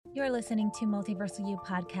You're listening to Multiversal You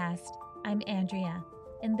podcast. I'm Andrea.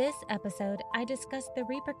 In this episode, I discuss the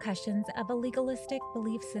repercussions of a legalistic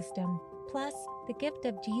belief system, plus the gift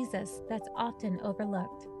of Jesus that's often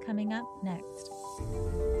overlooked. Coming up next.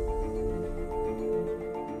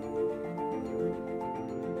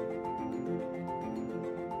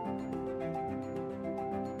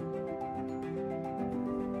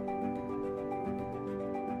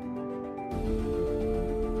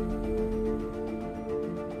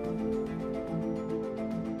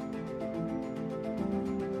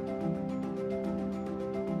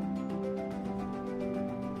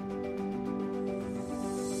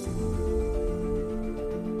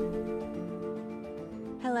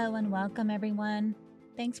 Hello and welcome, everyone.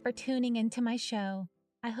 Thanks for tuning into my show.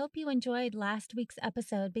 I hope you enjoyed last week's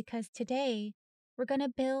episode because today we're going to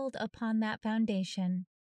build upon that foundation.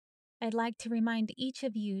 I'd like to remind each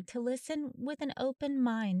of you to listen with an open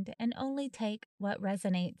mind and only take what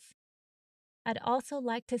resonates. I'd also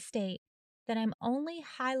like to state that I'm only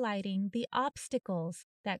highlighting the obstacles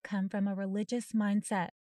that come from a religious mindset.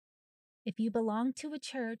 If you belong to a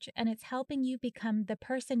church and it's helping you become the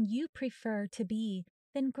person you prefer to be,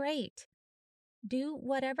 then great. Do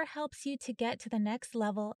whatever helps you to get to the next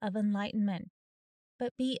level of enlightenment,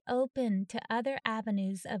 but be open to other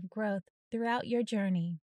avenues of growth throughout your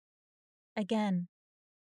journey. Again,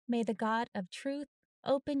 may the God of truth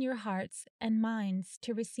open your hearts and minds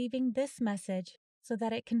to receiving this message so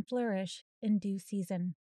that it can flourish in due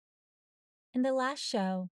season. In the last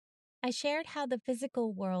show, I shared how the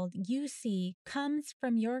physical world you see comes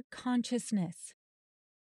from your consciousness.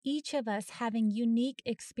 Each of us having unique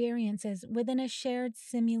experiences within a shared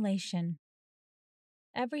simulation.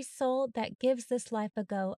 Every soul that gives this life a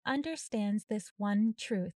go understands this one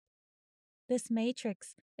truth. This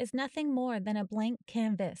matrix is nothing more than a blank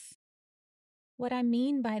canvas. What I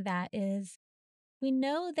mean by that is, we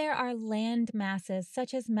know there are land masses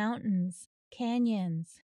such as mountains,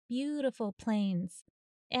 canyons, beautiful plains,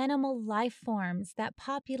 animal life forms that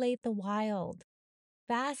populate the wild,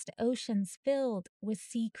 vast oceans filled with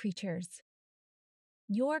sea creatures.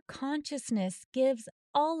 Your consciousness gives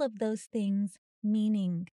all of those things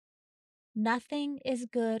meaning. Nothing is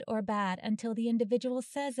good or bad until the individual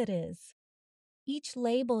says it is. Each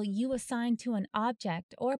label you assign to an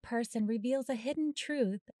object or person reveals a hidden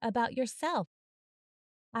truth about yourself.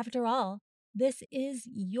 After all, this is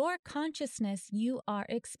your consciousness you are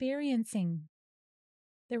experiencing.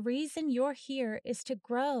 The reason you're here is to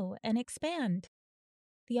grow and expand.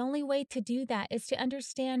 The only way to do that is to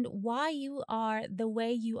understand why you are the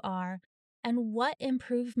way you are and what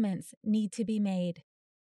improvements need to be made.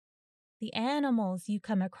 The animals you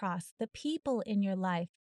come across, the people in your life,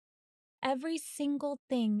 every single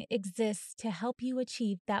thing exists to help you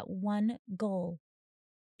achieve that one goal.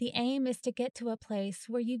 The aim is to get to a place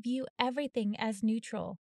where you view everything as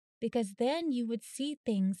neutral, because then you would see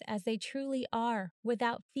things as they truly are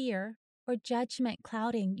without fear or judgment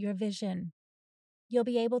clouding your vision. You'll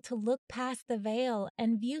be able to look past the veil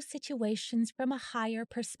and view situations from a higher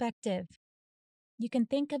perspective. You can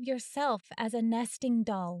think of yourself as a nesting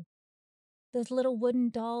doll. Those little wooden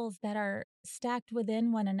dolls that are stacked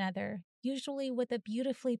within one another, usually with a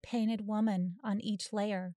beautifully painted woman on each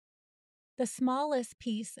layer. The smallest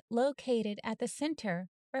piece, located at the center,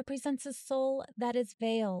 represents a soul that is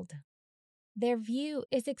veiled. Their view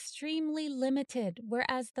is extremely limited,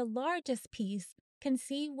 whereas the largest piece can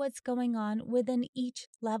see what's going on within each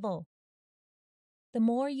level. The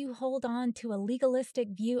more you hold on to a legalistic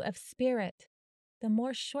view of spirit, the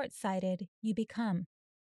more short-sighted you become.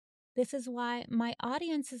 This is why my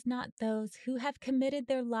audience is not those who have committed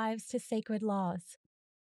their lives to sacred laws.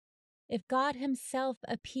 If God Himself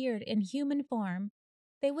appeared in human form,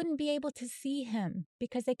 they wouldn't be able to see Him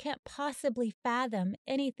because they can't possibly fathom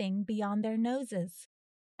anything beyond their noses.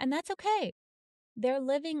 And that's okay. They're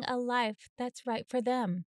living a life that's right for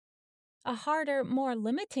them. A harder, more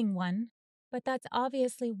limiting one, but that's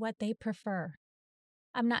obviously what they prefer.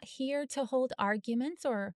 I'm not here to hold arguments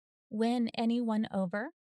or win anyone over.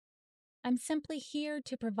 I'm simply here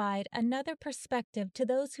to provide another perspective to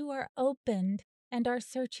those who are opened and are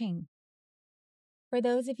searching. For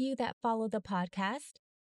those of you that follow the podcast,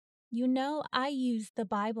 you know I used the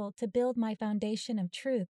Bible to build my foundation of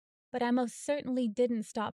truth, but I most certainly didn't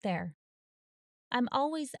stop there. I'm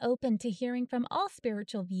always open to hearing from all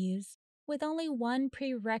spiritual views with only one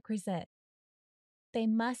prerequisite. They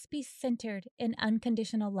must be centered in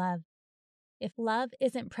unconditional love. If love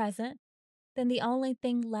isn't present, then the only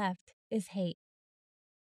thing left is hate.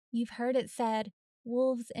 You've heard it said,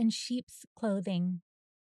 wolves in sheep's clothing.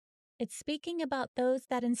 It's speaking about those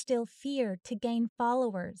that instill fear to gain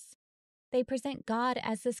followers. They present God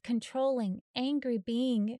as this controlling, angry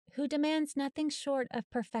being who demands nothing short of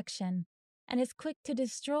perfection and is quick to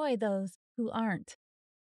destroy those who aren't.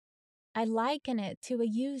 I liken it to a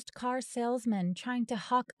used car salesman trying to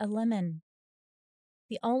hawk a lemon.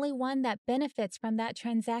 The only one that benefits from that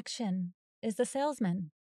transaction is the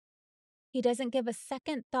salesman. He doesn't give a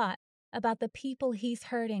second thought about the people he's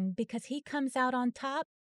hurting because he comes out on top,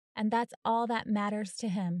 and that's all that matters to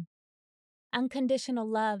him. Unconditional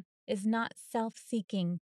love is not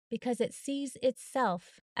self-seeking because it sees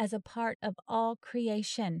itself as a part of all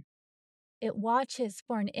creation. It watches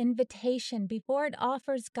for an invitation before it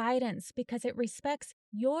offers guidance because it respects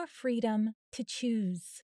your freedom to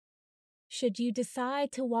choose. Should you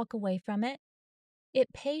decide to walk away from it,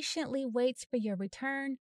 it patiently waits for your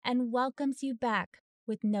return and welcomes you back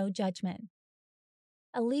with no judgment.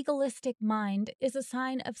 A legalistic mind is a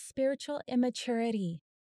sign of spiritual immaturity.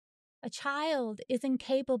 A child is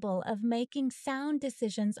incapable of making sound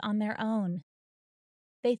decisions on their own.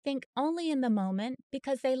 They think only in the moment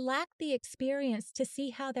because they lack the experience to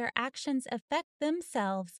see how their actions affect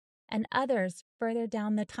themselves and others further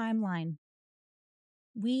down the timeline.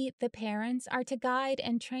 We, the parents, are to guide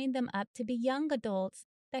and train them up to be young adults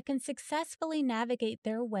that can successfully navigate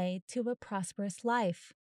their way to a prosperous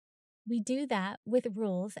life. We do that with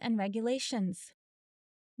rules and regulations.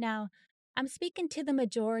 Now, I'm speaking to the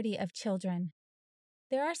majority of children.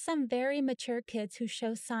 There are some very mature kids who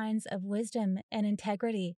show signs of wisdom and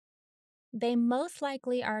integrity. They most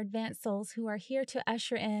likely are advanced souls who are here to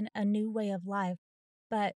usher in a new way of life,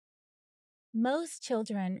 but most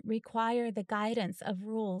children require the guidance of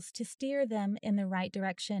rules to steer them in the right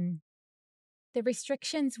direction. The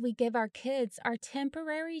restrictions we give our kids are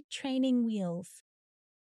temporary training wheels.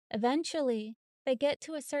 Eventually, they get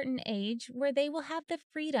to a certain age where they will have the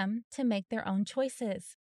freedom to make their own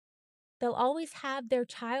choices. They'll always have their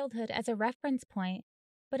childhood as a reference point,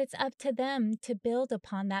 but it's up to them to build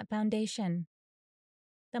upon that foundation.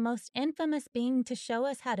 The most infamous being to show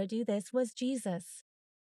us how to do this was Jesus.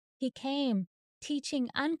 He came teaching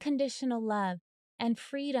unconditional love and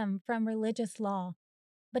freedom from religious law,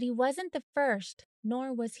 but he wasn't the first,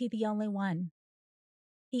 nor was he the only one.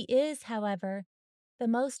 He is, however, the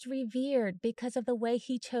most revered because of the way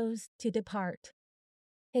he chose to depart.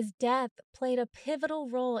 His death played a pivotal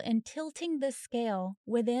role in tilting the scale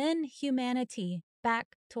within humanity back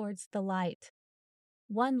towards the light.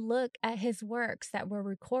 One look at his works that were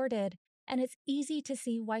recorded, and it's easy to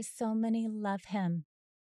see why so many love him.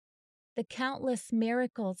 The countless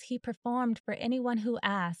miracles he performed for anyone who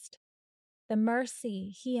asked, the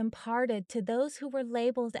mercy he imparted to those who were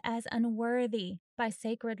labeled as unworthy by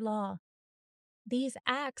sacred law. These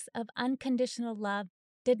acts of unconditional love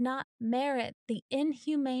did not merit the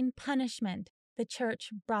inhumane punishment the church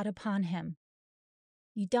brought upon him.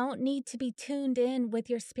 You don't need to be tuned in with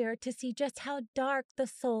your spirit to see just how dark the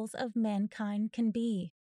souls of mankind can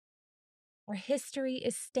be. Our history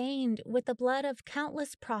is stained with the blood of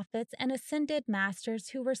countless prophets and ascended masters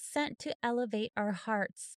who were sent to elevate our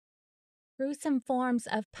hearts. Gruesome forms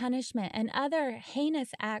of punishment and other heinous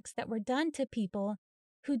acts that were done to people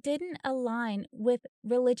who didn't align with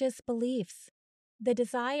religious beliefs. The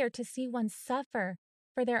desire to see one suffer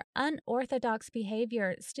for their unorthodox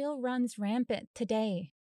behavior still runs rampant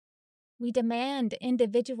today. We demand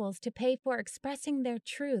individuals to pay for expressing their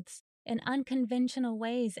truths in unconventional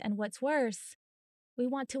ways, and what's worse, we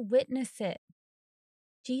want to witness it.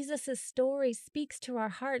 Jesus' story speaks to our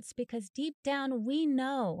hearts because deep down we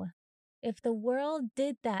know if the world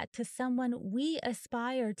did that to someone we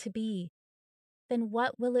aspire to be, then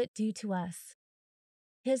what will it do to us?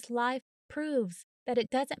 His life proves that it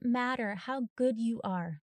doesn't matter how good you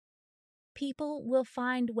are. People will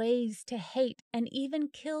find ways to hate and even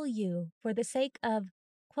kill you for the sake of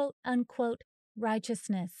quote-unquote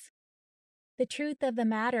righteousness. The truth of the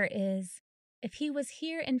matter is, if he was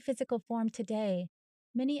here in physical form today,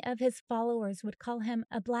 many of his followers would call him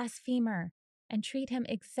a blasphemer and treat him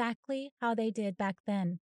exactly how they did back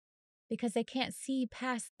then, because they can't see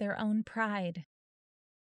past their own pride.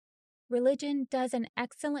 Religion does an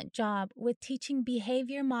excellent job with teaching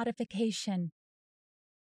behavior modification.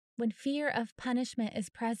 When fear of punishment is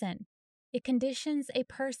present, it conditions a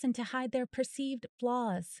person to hide their perceived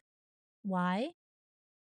flaws. Why?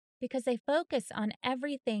 Because they focus on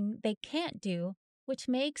everything they can't do, which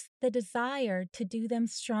makes the desire to do them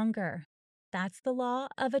stronger. That's the law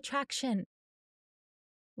of attraction.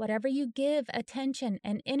 Whatever you give attention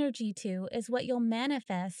and energy to is what you'll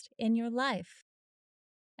manifest in your life.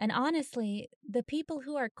 And honestly, the people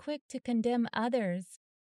who are quick to condemn others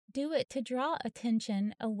do it to draw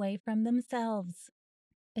attention away from themselves.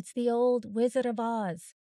 It's the old Wizard of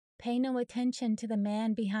Oz. pay no attention to the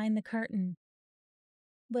man behind the curtain,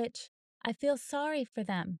 which I feel sorry for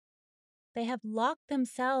them. They have locked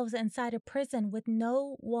themselves inside a prison with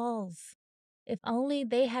no walls. If only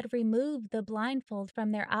they had removed the blindfold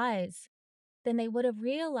from their eyes, then they would have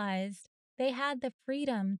realized they had the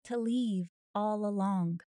freedom to leave all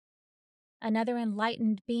along. Another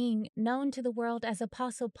enlightened being known to the world as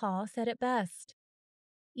Apostle Paul said it best.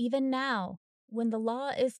 Even now, when the law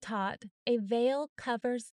is taught, a veil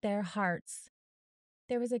covers their hearts.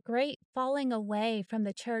 There is a great falling away from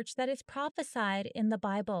the church that is prophesied in the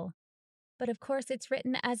Bible, but of course it's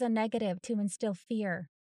written as a negative to instill fear.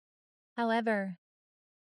 However,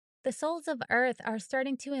 the souls of earth are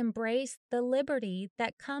starting to embrace the liberty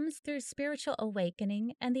that comes through spiritual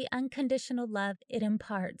awakening and the unconditional love it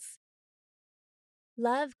imparts.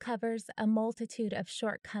 Love covers a multitude of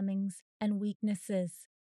shortcomings and weaknesses.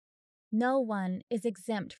 No one is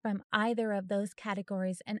exempt from either of those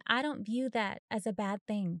categories, and I don't view that as a bad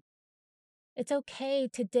thing. It's okay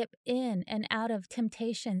to dip in and out of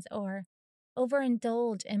temptations or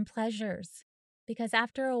overindulge in pleasures, because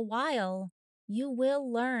after a while, you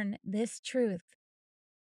will learn this truth.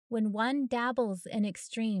 When one dabbles in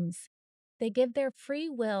extremes, they give their free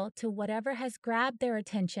will to whatever has grabbed their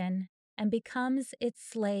attention and becomes its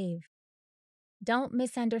slave. Don't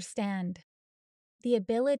misunderstand. The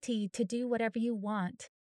ability to do whatever you want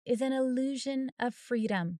is an illusion of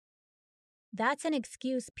freedom. That's an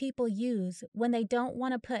excuse people use when they don't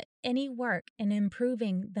want to put any work in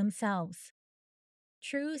improving themselves.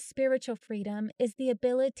 True spiritual freedom is the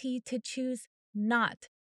ability to choose not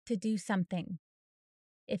to do something.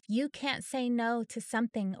 If you can't say no to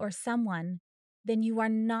something or someone, then you are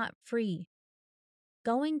not free.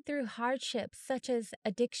 Going through hardships such as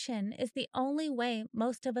addiction is the only way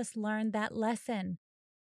most of us learn that lesson.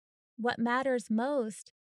 What matters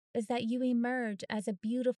most is that you emerge as a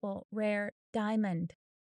beautiful, rare diamond.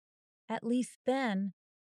 At least then,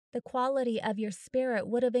 the quality of your spirit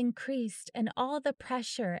would have increased and all the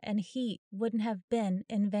pressure and heat wouldn't have been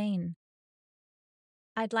in vain.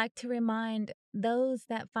 I'd like to remind those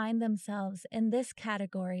that find themselves in this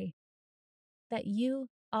category that you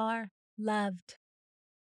are loved.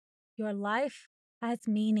 Your life has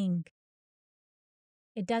meaning.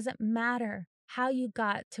 It doesn't matter how you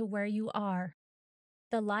got to where you are.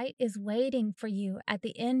 The light is waiting for you at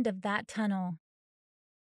the end of that tunnel.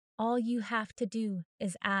 All you have to do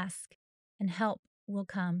is ask, and help will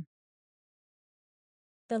come.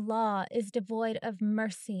 The law is devoid of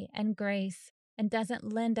mercy and grace and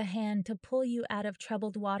doesn't lend a hand to pull you out of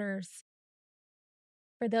troubled waters.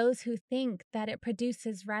 For those who think that it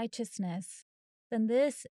produces righteousness, then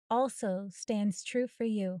this also stands true for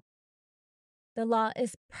you. The law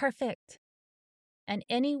is perfect, and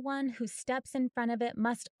anyone who steps in front of it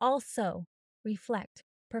must also reflect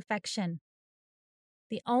perfection.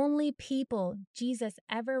 The only people Jesus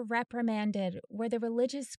ever reprimanded were the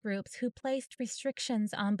religious groups who placed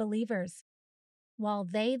restrictions on believers, while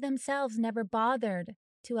they themselves never bothered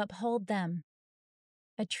to uphold them.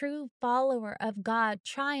 A true follower of God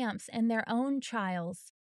triumphs in their own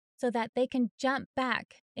trials so that they can jump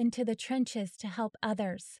back into the trenches to help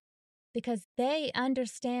others, because they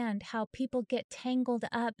understand how people get tangled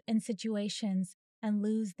up in situations and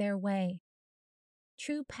lose their way.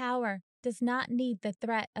 True power does not need the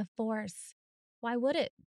threat of force. Why would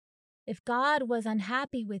it? If God was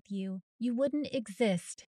unhappy with you, you wouldn't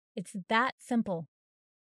exist. It's that simple.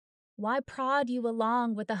 Why prod you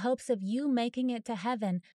along with the hopes of you making it to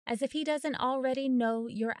heaven as if he doesn't already know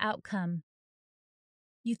your outcome?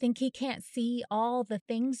 You think he can't see all the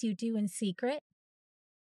things you do in secret?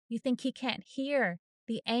 You think he can't hear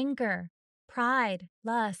the anger, pride,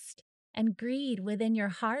 lust, and greed within your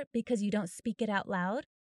heart because you don't speak it out loud?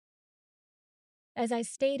 As I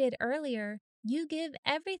stated earlier, you give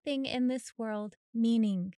everything in this world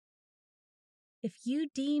meaning. If you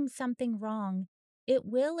deem something wrong, it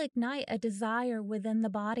will ignite a desire within the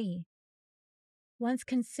body. Once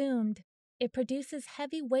consumed, it produces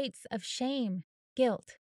heavy weights of shame,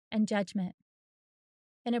 guilt, and judgment.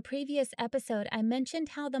 In a previous episode, I mentioned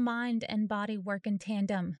how the mind and body work in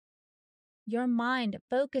tandem. Your mind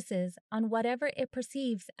focuses on whatever it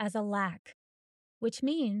perceives as a lack, which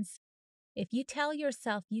means if you tell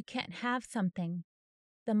yourself you can't have something,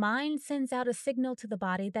 the mind sends out a signal to the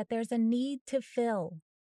body that there's a need to fill.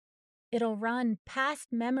 It'll run past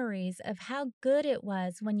memories of how good it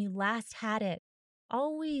was when you last had it,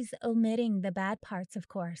 always omitting the bad parts, of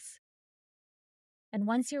course. And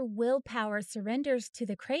once your willpower surrenders to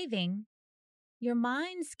the craving, your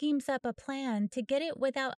mind schemes up a plan to get it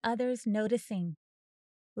without others noticing,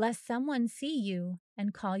 lest someone see you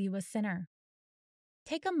and call you a sinner.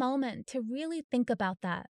 Take a moment to really think about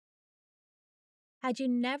that. Had you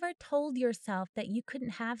never told yourself that you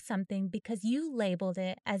couldn't have something because you labeled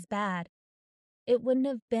it as bad, it wouldn't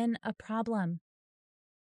have been a problem.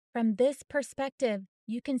 From this perspective,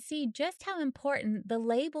 you can see just how important the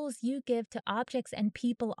labels you give to objects and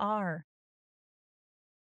people are.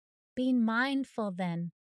 Being mindful,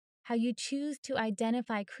 then, how you choose to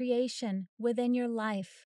identify creation within your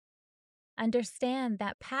life. Understand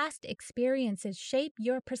that past experiences shape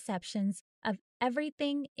your perceptions of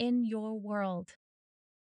everything in your world.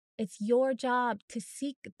 It's your job to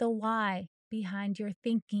seek the why behind your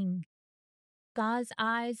thinking. God's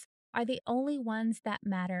eyes are the only ones that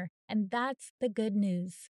matter, and that's the good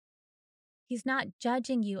news. He's not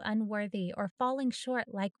judging you unworthy or falling short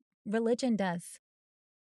like religion does.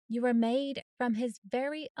 You were made from His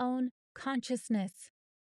very own consciousness.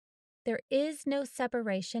 There is no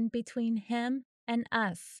separation between Him and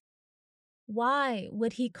us. Why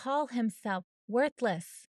would He call Himself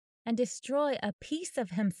worthless and destroy a piece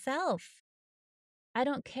of Himself? I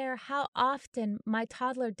don't care how often my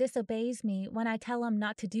toddler disobeys me when I tell him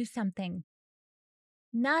not to do something.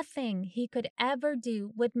 Nothing he could ever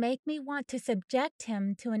do would make me want to subject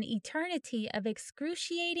him to an eternity of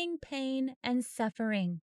excruciating pain and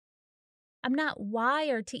suffering. I'm not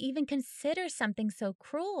wired to even consider something so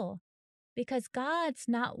cruel, because God's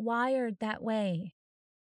not wired that way.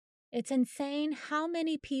 It's insane how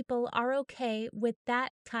many people are okay with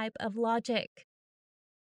that type of logic.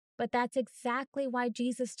 But that's exactly why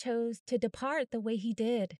Jesus chose to depart the way He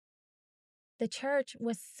did. The church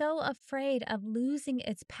was so afraid of losing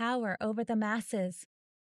its power over the masses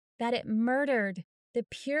that it murdered the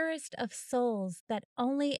purest of souls that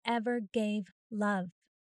only ever gave love.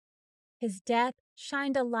 His death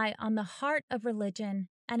shined a light on the heart of religion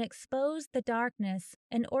and exposed the darkness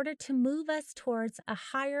in order to move us towards a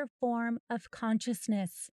higher form of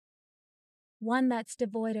consciousness, one that's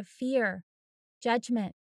devoid of fear,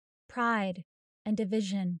 judgment, pride, and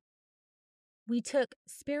division. We took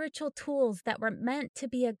spiritual tools that were meant to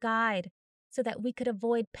be a guide so that we could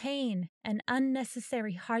avoid pain and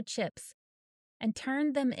unnecessary hardships and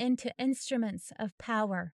turned them into instruments of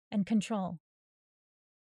power and control.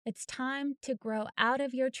 It's time to grow out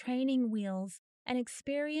of your training wheels and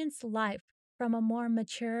experience life from a more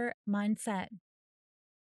mature mindset.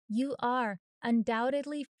 You are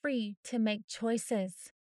undoubtedly free to make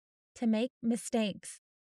choices, to make mistakes.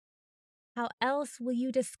 How else will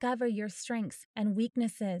you discover your strengths and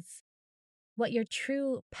weaknesses? What your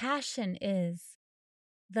true passion is?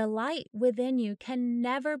 The light within you can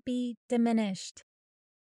never be diminished.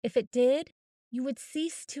 If it did, you would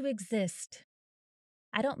cease to exist.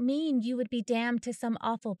 I don't mean you would be damned to some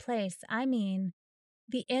awful place. I mean,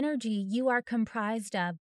 the energy you are comprised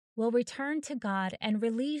of will return to God and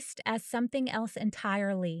released as something else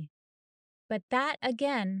entirely. But that,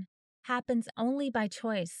 again, happens only by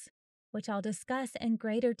choice, which I'll discuss in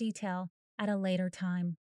greater detail at a later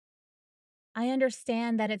time. I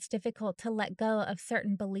understand that it's difficult to let go of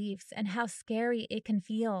certain beliefs and how scary it can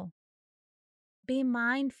feel. Be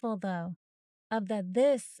mindful, though, of the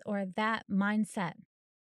this or that mindset.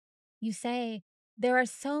 You say, there are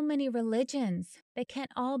so many religions, they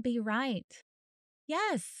can't all be right.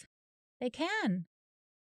 Yes, they can.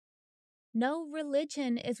 No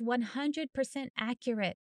religion is 100%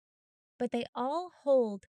 accurate, but they all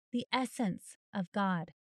hold the essence of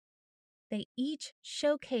God. They each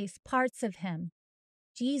showcase parts of Him,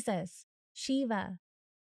 Jesus, Shiva,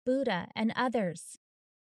 Buddha, and others.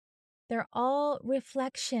 They're all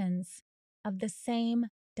reflections of the same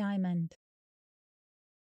diamond.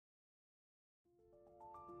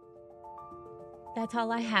 That's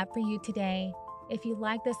all I have for you today. If you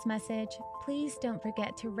like this message, please don't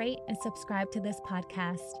forget to rate and subscribe to this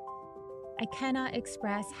podcast. I cannot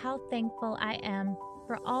express how thankful I am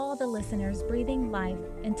for all the listeners breathing life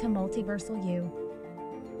into Multiversal You.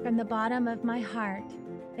 From the bottom of my heart,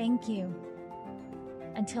 thank you.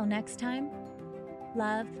 Until next time,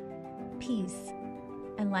 love, peace,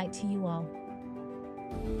 and light to you all.